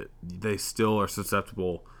out of it. They still are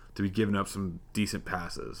susceptible to be giving up some decent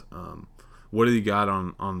passes. What do you got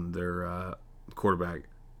on their quarterback?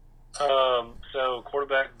 So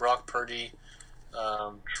quarterback Brock Purdy,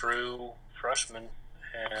 true freshman,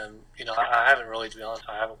 and I haven't really, to be honest,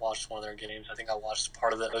 I haven't watched one of their games. I think I watched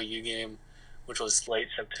part of the OU game, which was late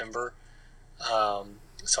September.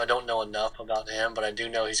 So I don't know enough about him, but I do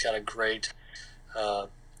know he's got a great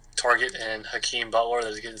target in Hakeem Butler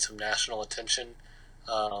that's getting some national attention.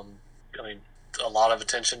 A lot of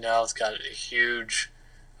attention now. It's got a huge,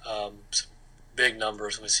 big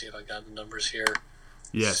numbers. Let me see if I got the numbers here.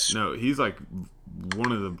 Yes, no, he's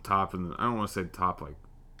one of the top, I don't want to say top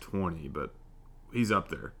 20, but he's up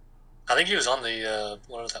there. I think he was on the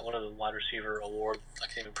one of the wide receiver award. I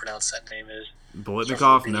can't even pronounce that name is.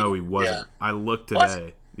 Bolitnikov? No, he wasn't. Yeah. I looked today.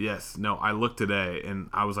 What? Yes, no, I looked today, and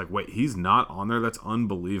I was like, wait, he's not on there? That's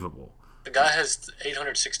unbelievable. The guy has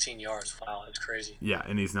 816 yards. Wow, that's crazy. Yeah,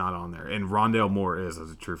 and he's not on there. And Rondale Moore is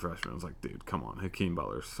as a true freshman. I was like, dude, come on. Hakeem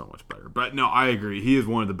Butler's so much better. But no, I agree. He is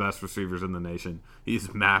one of the best receivers in the nation.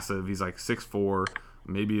 He's massive. He's 6'4",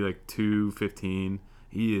 maybe 215.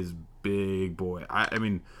 He is big boy. I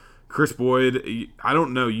mean, Chris Boyd, I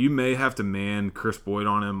don't know. You may have to man Chris Boyd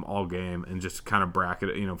on him all game and just kind of bracket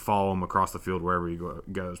it, follow him across the field wherever he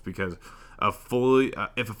goes, because if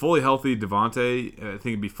a fully healthy Devontae, I think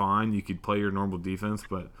it'd be fine. You could play your normal defense,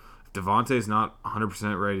 but if Devontae's not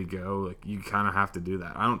 100% ready to go, you kind of have to do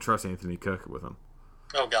that. I don't trust Anthony Cook with him.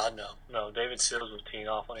 Oh God, no. No, David Sills was teeing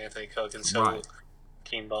off on Anthony Cook, and so will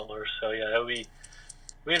Hakeem Butler. So yeah, it'll be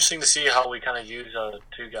interesting to see how we kind of use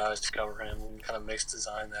two guys to cover him and kind of mix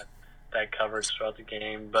design that coverage throughout the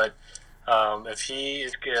game. But If he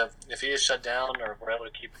is shut down or we're able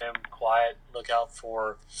to keep him quiet, look out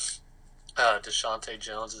for Deshaunte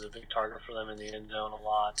Jones is a big target for them in the end zone a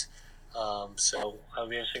lot. So it'll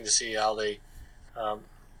be interesting to see how they um,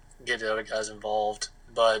 get the other guys involved.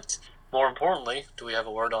 But more importantly, do we have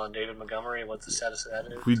a word on David Montgomery and what the status of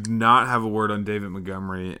that is? We do not have a word on David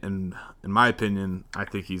Montgomery, and in my opinion, I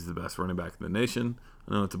think he's the best running back in the nation.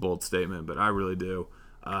 I know it's a bold statement, but I really do.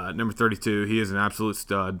 Number 32, he is an absolute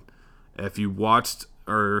stud. If you watched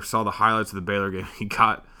or saw the highlights of the Baylor game,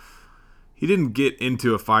 he didn't get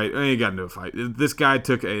into a fight. He got into a fight. This guy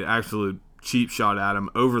took an absolute cheap shot at him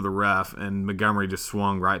over the ref, and Montgomery just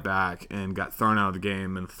swung right back and got thrown out of the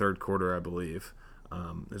game in the third quarter, I believe.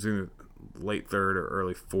 It was in the late third or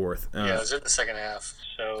early fourth. Yeah, it was in the second half.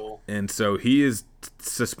 So he is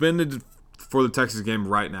suspended for the Texas game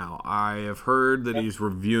right now. I have heard that he's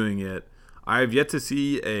reviewing it. I have yet to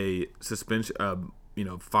see a suspension,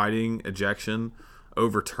 fighting ejection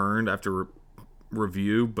overturned after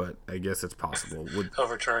review, but I guess it's possible.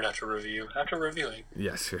 Overturned after reviewing.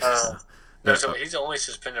 Yes. No, so he's only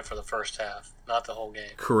suspended for the first half, not the whole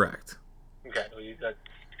game. Correct. Okay, well, you got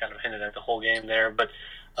kind of hinted at the whole game there, but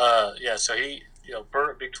so he,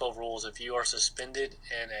 per Big 12 rules, if you are suspended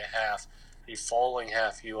in a half, the following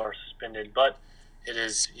half you are suspended, but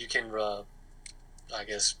you can, I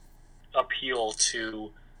guess, appeal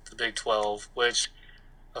to the Big 12, which,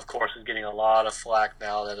 of course, is getting a lot of flack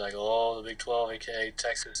now that the Big 12, aka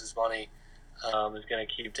Texas's money, is going to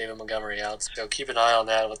keep David Montgomery out. So keep an eye on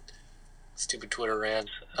that with stupid Twitter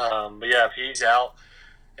rants. But yeah, if he's out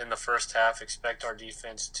in the first half, expect our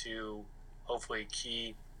defense to hopefully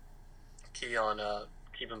key on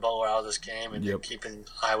keeping Butler out of this game and then keeping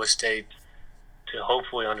Iowa State to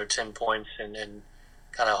hopefully under 10 points and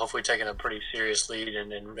kind of hopefully taking a pretty serious lead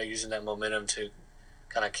and using that momentum to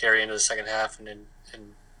kind of carry into the second half and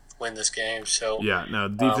win this game. So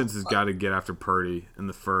defense has got to get after Purdy in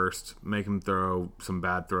the first, make him throw some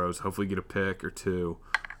bad throws, hopefully get a pick or two,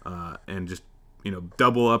 and just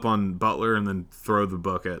double up on Butler and then throw the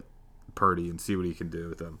book at Purdy and see what he can do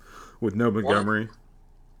with them. With no Montgomery,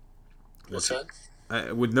 what's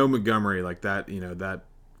that? With no Montgomery like that, that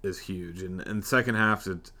is huge. And in the second half,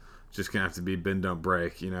 it's just gonna have to be bend don't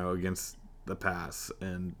break, against the pass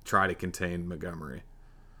and try to contain Montgomery.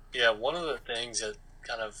 Yeah, one of the things that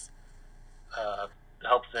kind of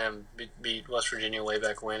helped them beat West Virginia way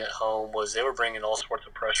back when at home was they were bringing all sorts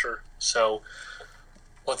of pressure. So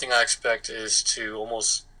one thing I expect is to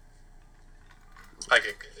almost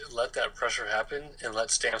let that pressure happen and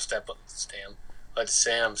let Sam step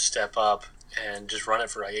up and just run it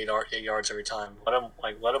for 8 yards every time. Let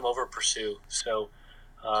him over pursue. So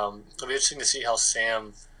it'll be interesting to see how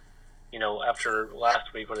Sam, after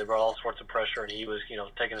last week where they brought all sorts of pressure and he was,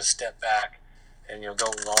 taking a step back and,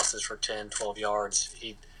 going losses for 10, 12 yards.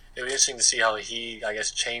 It'll be interesting to see how he, I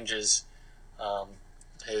guess, changes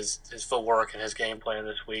his footwork and his game plan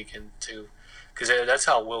this week because that's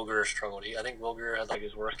how Will Grier struggled. I think Will Grier had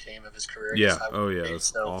his worst game of his career. Yeah.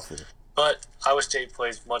 That's awful. But Iowa State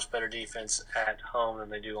plays much better defense at home than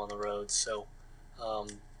they do on the road. So it'll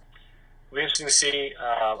be interesting to see.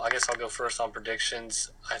 I guess I'll go first on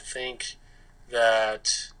predictions. I think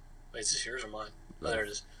that – wait, is this yours or mine? Oh, there it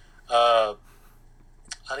is.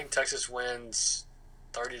 I think Texas wins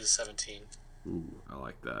 30-17. Ooh, I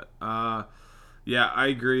like that. Yeah, I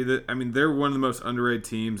agree that. I mean, they're one of the most underrated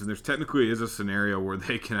teams, and there's technically is a scenario where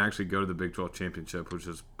they can actually go to the Big 12 championship, which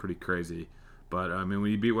is pretty crazy. But I mean,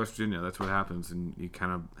 when you beat West Virginia, that's what happens, and you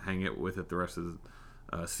kind of hang it with it the rest of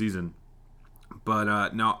the season.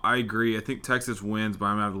 But no, I agree. I think Texas wins, but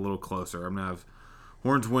I'm gonna have it a little closer. I'm gonna have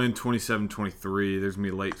Horns win 27-23. There's gonna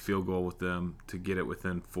be a late field goal with them to get it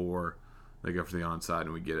within 4. They go for the onside,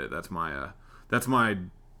 and we get it. That's my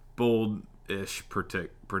bold-ish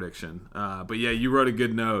prediction. But yeah, you wrote a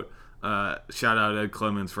good note. Shout out Ed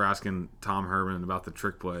Clemens for asking Tom Herman about the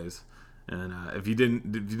trick plays. And if you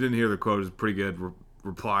didn't hear the quote, it was a pretty good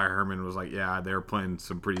reply. Herman was like, "Yeah, they were playing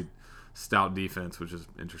some pretty stout defense, which is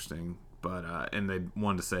interesting, but and they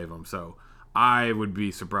wanted to save them." So I would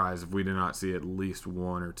be surprised if we did not see at least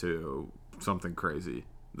 1 or 2 something crazy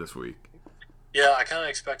this week. Yeah, I kind of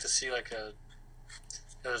expect to see a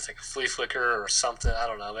flea flicker or something. I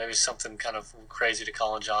don't know, maybe something kind of crazy to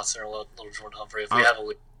Colin Johnson or little Jordan Humphrey if we have a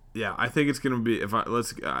lead. Yeah, I think it's gonna be if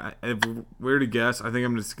we're to guess, I think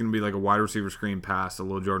I'm just gonna be like a wide receiver screen pass to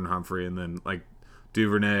little Jordan Humphrey, and then like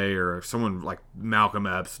Duvernay or someone like Malcolm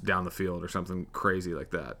Epps down the field or something crazy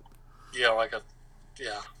like that. Yeah,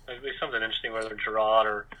 it'd be something interesting whether Gerard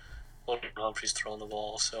or little Humphrey's throwing the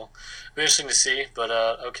ball. So it'd be interesting to see. But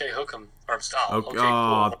okay, hook 'em or stop. Okay,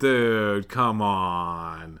 cool. Dude, come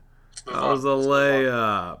on. Move That on. was a Let's move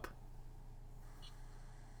on. layup.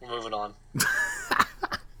 We're moving on.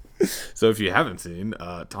 So if you haven't seen,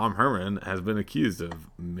 Tom Herman has been accused of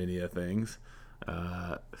many a things.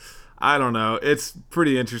 I don't know. It's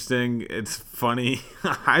pretty interesting. It's funny.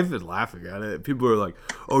 I've been laughing at it. People are like,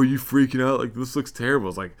 "Oh, you freaking out? Like this looks terrible."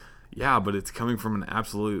 It's like, yeah, but it's coming from an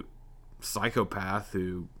absolute psychopath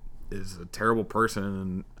who is a terrible person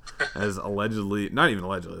and has allegedly, not even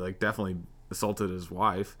allegedly, like definitely assaulted his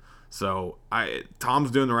wife. So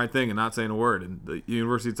Tom's doing the right thing and not saying a word, and the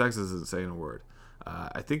University of Texas isn't saying a word.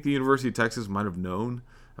 I think the University of Texas might have known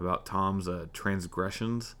about Tom's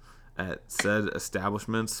transgressions at said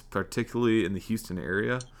establishments, particularly in the Houston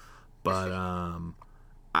area. But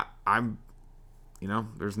I'm,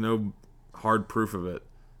 there's no hard proof of it.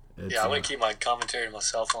 I'm going to keep my commentary to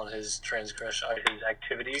myself on his his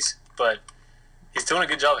activities, but he's doing a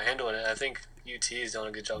good job of handling it. I think UT is doing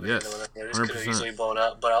a good job of handling it. This could have easily blown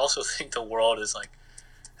up, but I also think the world has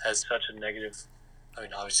such a negative. I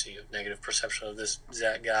mean, obviously, a negative perception of this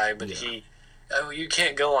Zach guy, but you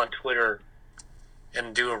can't go on Twitter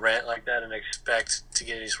and do a rant like that and expect to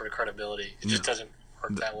get any sort of credibility. It just doesn't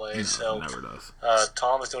work that way. No, so it never does.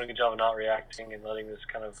 Tom is doing a good job of not reacting and letting this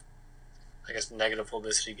kind of, I guess, negative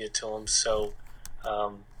publicity get to him. So,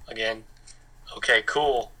 again, okay,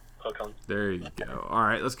 cool. Hook 'em. There you go. All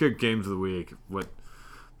right, let's get games of the week.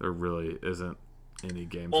 There really isn't any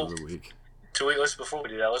games of the week. Before we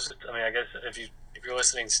do that, I guess if you're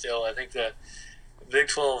listening still, I think the Big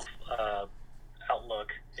 12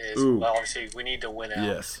 outlook is, obviously we need to win out.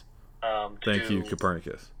 Yes. Thank you,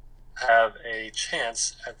 Copernicus. Have a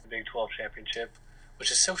chance at the Big 12 championship,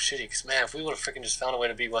 which is so shitty because, man, if we would have freaking just found a way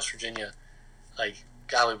to beat West Virginia,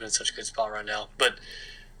 God, we've been in such a good spot right now. But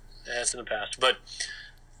that's in the past. But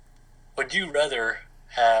would you rather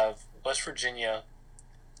have West Virginia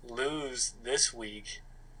lose this week,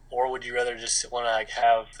 or would you rather just want to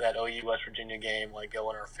have that OU West Virginia game go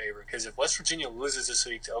in our favor? Because if West Virginia loses this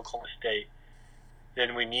week to Oklahoma State,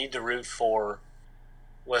 then we need to root for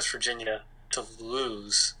West Virginia to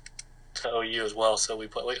lose to OU as well. So I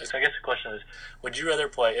guess the question is, would you rather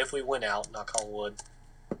play, if we win out, knock on wood,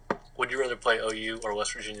 would you rather play OU or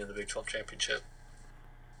West Virginia in the Big 12 championship?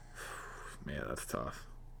 Man, that's tough.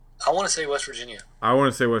 I want to say West Virginia. I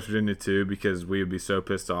want to say West Virginia too, because we would be so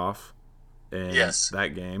pissed off in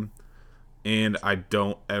that game. And I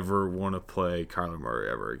don't ever want to play Kyler Murray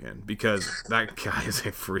ever again, because that guy is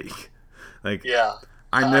a freak.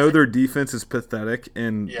 I know their defense is pathetic,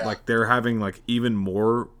 and they're having even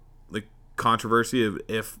more controversy of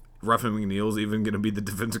if Ruffin McNeil's even going to be the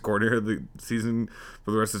defensive coordinator of the season for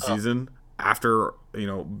the rest of the season after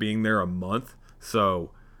being there a month. So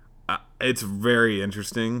it's very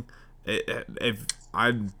interesting. If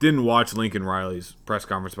I didn't watch Lincoln Riley's press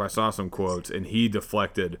conference, but I saw some quotes, and he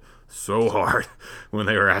deflected so hard when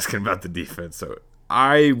they were asking about the defense. So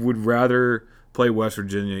I would rather play West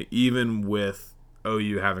Virginia, even with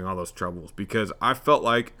OU having all those troubles, because I felt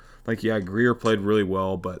Greer played really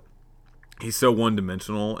well, but he's so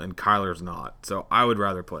one-dimensional, and Kyler's not. So I would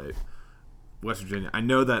rather play West Virginia. I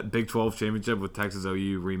know that Big 12 championship with Texas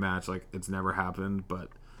OU rematch, it's never happened, but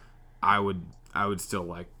I would still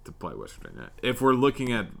like to play West Virginia if we're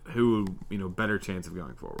looking at who better chance of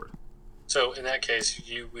going forward. So in that case,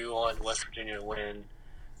 we want West Virginia to win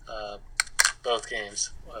both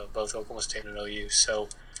games, both Oklahoma State and OU. So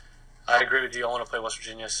I agree with you. I want to play West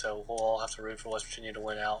Virginia, so we'll all have to root for West Virginia to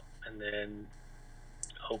win out, and then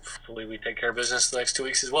hopefully we take care of business the next 2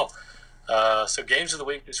 weeks as well. So games of the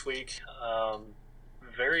week this week.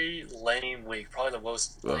 Very lame week, probably the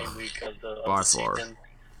most lame week of the season.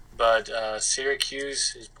 But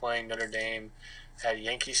Syracuse is playing Notre Dame at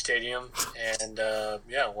Yankee Stadium, and I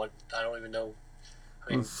don't even know.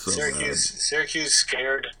 I mean, so Syracuse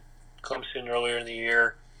scared Clemson earlier in the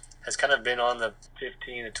year, has kind of been on the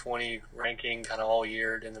 15 to 20 ranking kind of all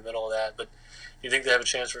year in the middle of that. But you think they have a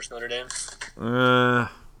chance versus Notre Dame? I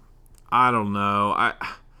don't know.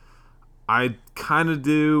 I kind of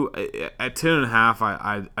do. At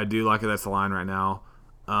 10.5, I do like it. That's the line right now.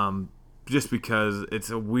 Just because it's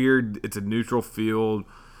a neutral field.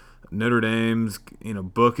 Notre Dame's,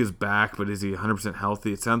 Book is back, but is he 100%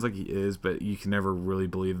 healthy? It sounds like he is, but you can never really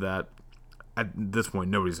believe that. At this point,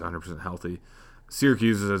 nobody's 100% healthy.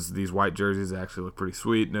 Syracuse has these white jerseys that actually look pretty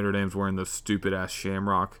sweet. Notre Dame's wearing those stupid-ass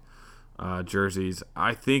Shamrock jerseys.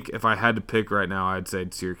 I think if I had to pick right now, I'd say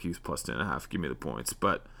Syracuse plus 10.5. Give me the points.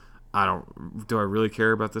 But do I really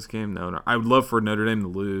care about this game? No. I would love for Notre Dame to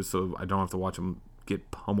lose so I don't have to watch them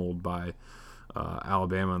get pummeled by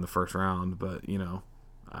Alabama in the first round. But,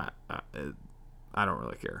 I don't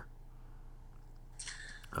really care.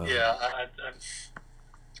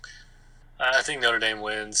 I think Notre Dame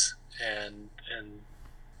wins, and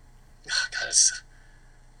guys,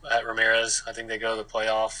 at Ramirez, I think they go to the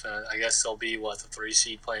playoff. I guess they'll be the 3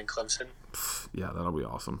 seed playing Clemson. Yeah, that'll be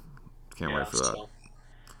awesome. Can't wait for that. So,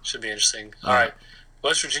 should be interesting. All right.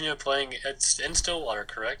 West Virginia playing in Stillwater,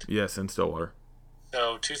 correct? Yes, in Stillwater.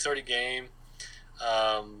 So 2:30 game.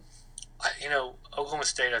 Oklahoma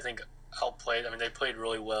State, I think, outplayed. I mean, they played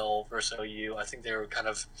really well versus OU. I think they were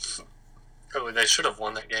they should have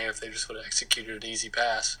won that game if they just would have executed an easy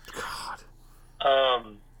pass.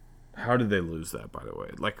 God. How did they lose that, by the way?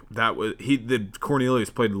 Like, that was Cornelius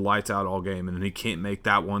played lights out all game, and then he can't make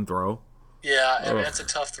that one throw. Yeah, I mean, that's a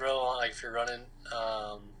tough throw. Like, if you're running.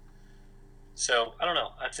 So I don't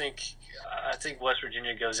know. I think West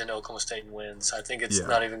Virginia goes into Oklahoma State and wins. I think it's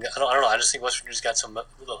not even. I don't know. I just think West Virginia's got some. I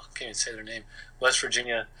can't even say their name. West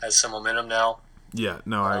Virginia has some momentum now. Yeah.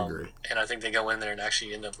 No, I agree. And I think they go in there and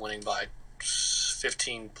actually end up winning by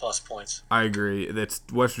 15 plus points. I agree. That's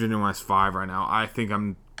West Virginia minus 5 right now. I think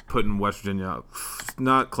I'm putting West Virginia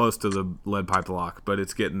not close to the lead pipe lock, but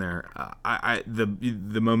it's getting there.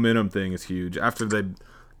 The momentum thing is huge. After the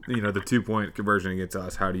 2-point conversion against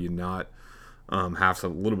us, how do you not have a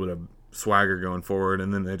little bit of swagger going forward?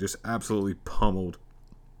 And then they just absolutely pummeled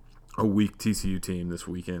a weak TCU team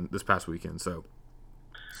this past weekend. So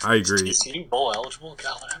I agree. Is TCU bowl eligible?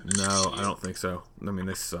 God, no, I don't think so. I mean,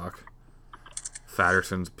 they suck.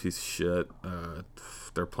 Fatterson's a piece of shit.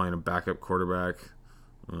 They're playing a backup quarterback.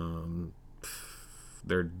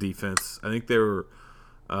 Their defense, I think they were.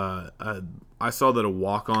 I saw that a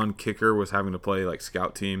walk-on kicker was having to play like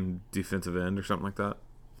scout team defensive end or something like that.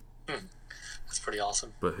 That's pretty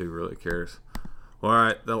awesome. But who really cares? All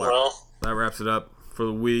right, that wraps it up for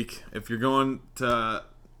the week. If you're going down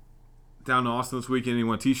to Austin this weekend and you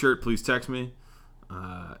want a T-shirt, please text me.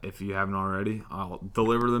 If you haven't already, I'll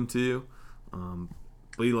deliver them to you.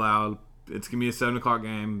 Be loud. It's going to be a 7 o'clock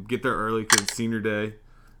game. Get there early because it's senior day.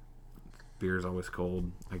 Beer is always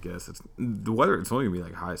cold, I guess. The weather, it's only going to be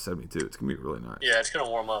like high 72. It's going to be really nice. Yeah, it's going to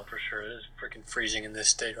warm up for sure. It is freaking freezing in this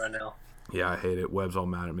state right now. Yeah, I hate it. Webb's all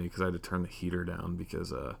mad at me because I had to turn the heater down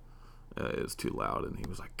because it was too loud. And he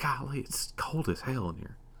was like, golly, it's cold as hell in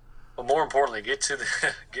here. But more importantly, get to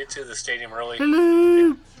the stadium early.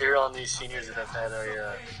 Hello. Hear on these seniors that have had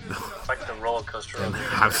like the roller coaster. An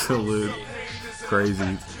absolute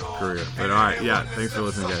crazy career. But all right, yeah, thanks for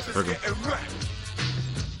listening, guys. Okay.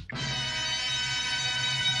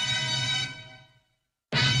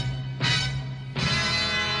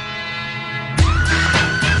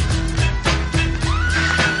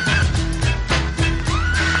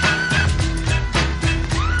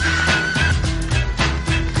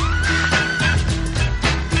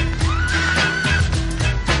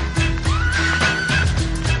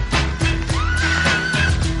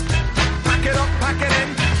 Pack it in,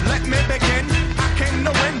 let me begin. I came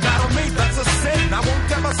to win, battle me, that's a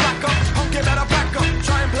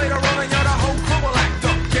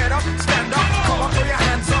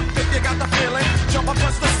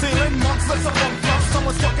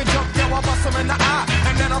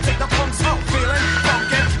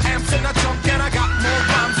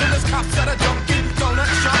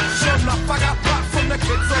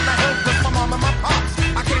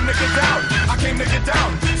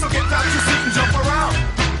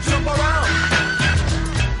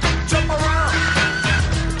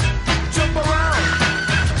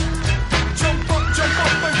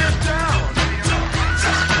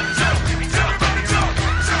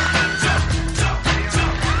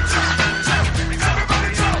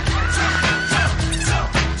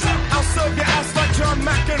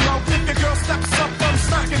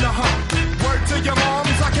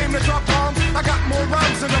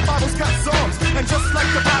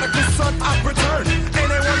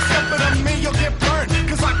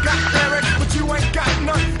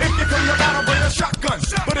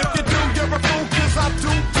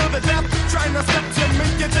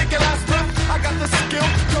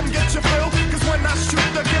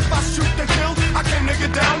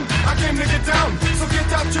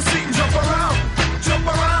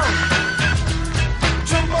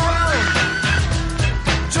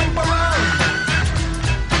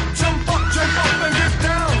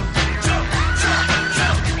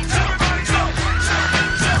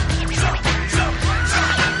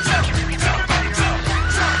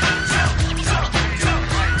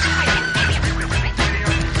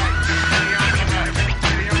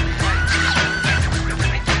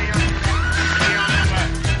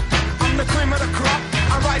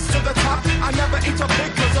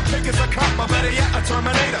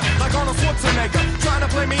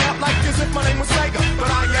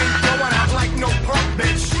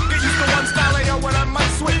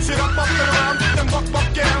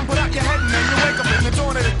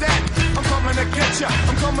ya.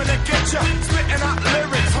 I'm coming to get ya. Spitting out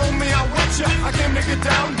lyrics, homie, I'm with ya. I came to get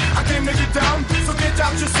down, so get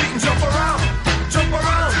out your seat and jump around, jump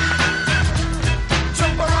around.